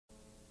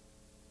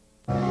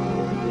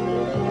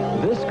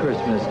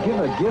Christmas, give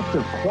a gift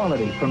of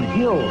quality from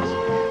Hills.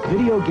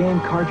 Video game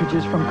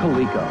cartridges from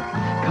Coleco,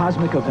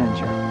 Cosmic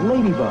Avenger,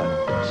 Ladybug,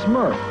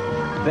 Smurf,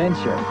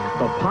 Venture,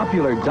 the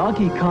popular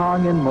Donkey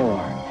Kong, and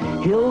more.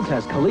 Hills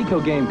has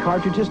Coleco game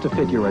cartridges to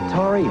fit your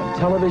Atari and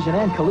television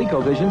and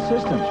ColecoVision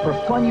systems for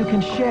fun you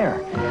can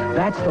share.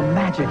 That's the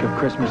magic of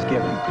Christmas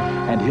giving.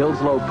 And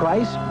Hills' low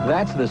price,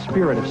 that's the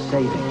spirit of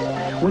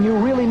savings. When you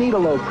really need a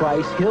low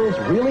price, Hills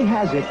really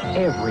has it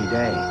every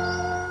day.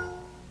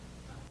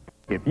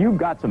 If you've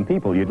got some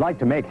people you'd like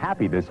to make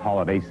happy this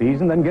holiday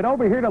season, then get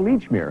over here to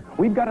Lechmere.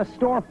 We've got a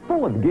store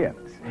full of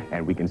gifts,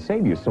 and we can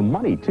save you some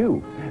money,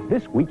 too.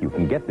 This week, you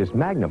can get this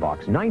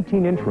Magnavox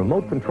 19-inch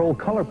remote control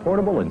color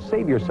portable and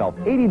save yourself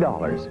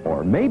 $80.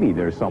 Or maybe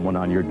there's someone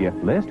on your gift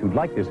list who'd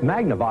like this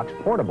Magnavox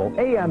portable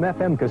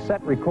AM/FM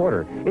cassette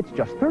recorder. It's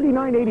just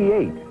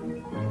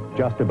 $39.88.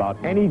 Just about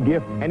any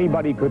gift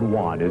anybody could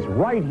want is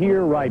right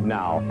here, right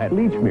now at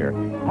Lechmere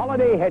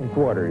Holiday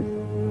Headquarters.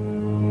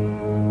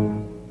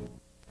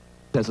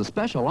 There's a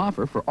special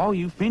offer for all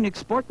you Phoenix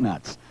Sport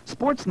Nuts.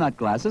 Sports Nut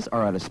glasses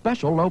are at a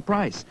special low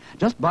price.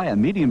 Just buy a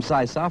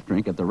medium-sized soft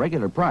drink at the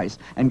regular price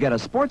and get a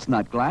Sports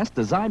Nut glass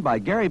designed by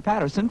Gary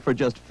Patterson for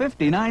just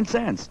 59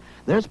 cents.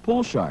 There's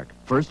Pool Shark,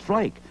 First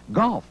Flake,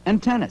 golf,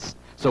 and tennis.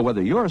 So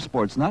whether you're a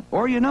sports nut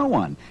or you know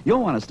one,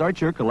 you'll want to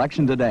start your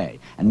collection today.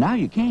 And now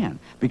you can,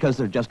 because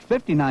they're just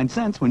 59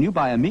 cents when you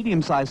buy a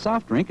medium-sized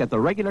soft drink at the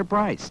regular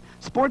price.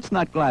 Sports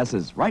Nut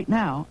glasses right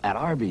now at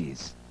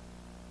Arby's.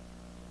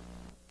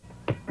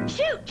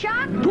 Shoot,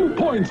 Chuck! 2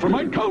 points for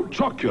my Count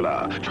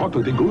Chocula.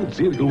 Chocolatey good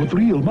cereal with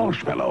real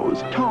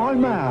marshmallows.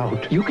 Time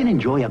out. You can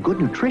enjoy a good,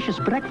 nutritious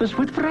breakfast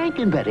with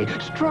Frankenberry.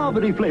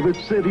 Strawberry-flavored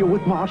cereal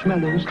with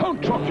marshmallows.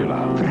 Count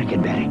Chocula.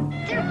 Frankenberry.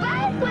 They're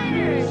both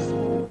winners!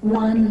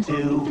 1,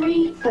 2,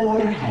 3, 4.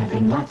 They're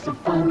having lots of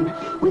fun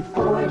with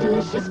 4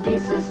 delicious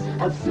pieces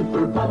of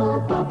Super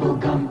Bubble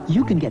Gum.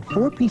 You can get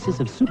 4 pieces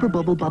of Super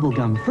Bubble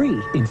Gum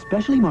free in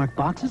specially marked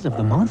boxes of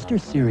the Monster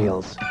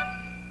cereals.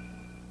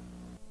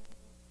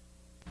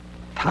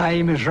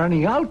 Time is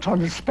running out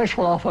on a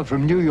special offer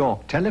from New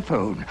York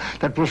Telephone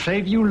that will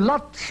save you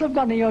lots of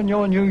money on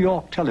your New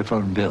York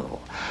telephone bill.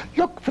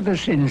 Look for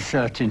this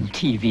insert in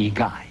TV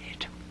Guide.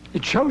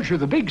 It shows you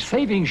the big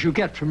savings you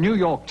get from New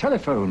York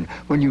Telephone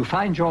when you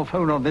find your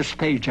phone on this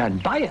page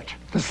and buy it.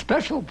 The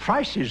special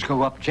prices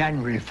go up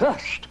January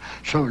 1st.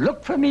 So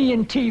look for me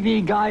in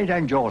TV Guide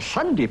and your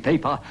Sunday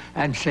paper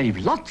and save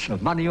lots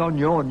of money on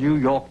your New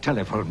York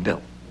telephone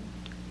bill.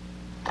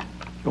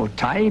 Your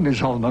time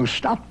is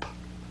almost up.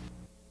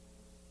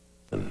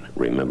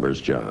 Remembers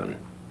John.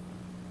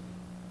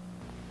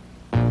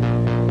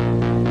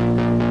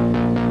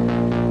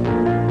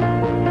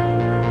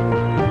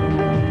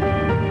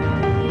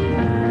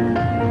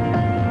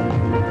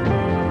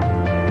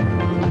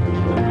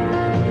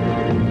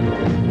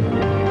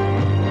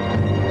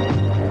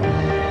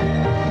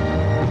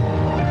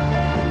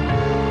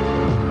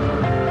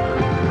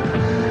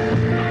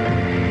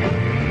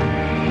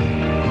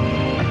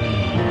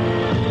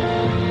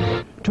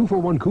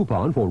 One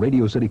coupon for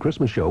Radio City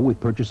Christmas Show with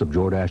purchase of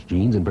Jordache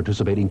jeans and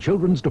participating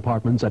children's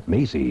departments at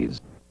Macy's.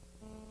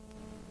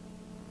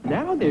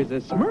 Now there's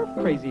a Smurf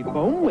Crazy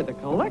Foam with a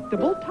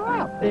collectible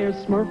top. There's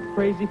Smurf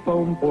Crazy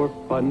Foam for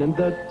fun in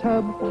the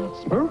tub.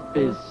 Smurf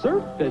is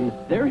surfing,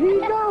 there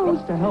he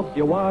goes to help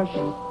you wash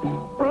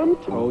from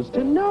toes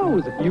to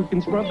nose. You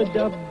can scrub a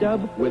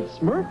dub-dub with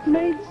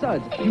Smurf-made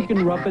suds. You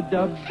can rub a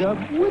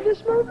dub-dub with a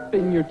Smurf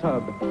in your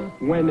tub.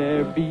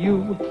 Whenever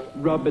you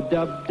rub a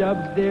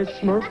dub-dub, there's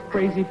Smurf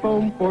Crazy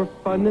Foam for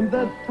fun in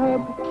the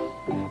tub.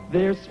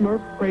 There's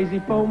Smurf Crazy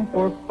Foam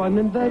for fun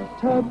in the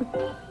tub.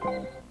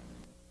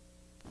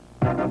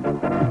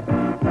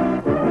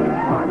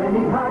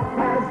 Harmony Hut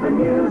has the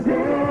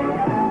music.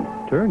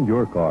 Turn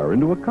your car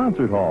into a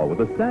concert hall with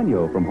a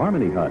Sanyo from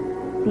Harmony Hut.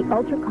 The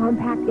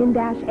ultra-compact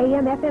in-dash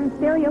AM/FM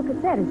stereo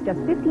cassette is just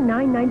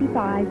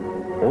 $59.95.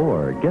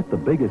 Or get the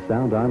biggest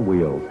sound on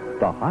wheels,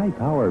 the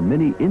high-power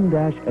mini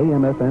in-dash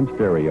AM/FM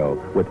stereo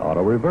with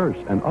auto-reverse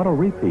and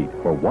auto-repeat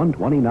for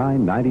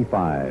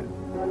 $129.95.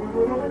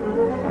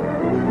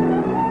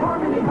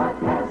 Harmony Hut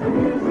has the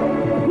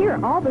music. Here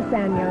are all the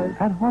Sanyos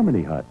At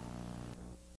Harmony Hut.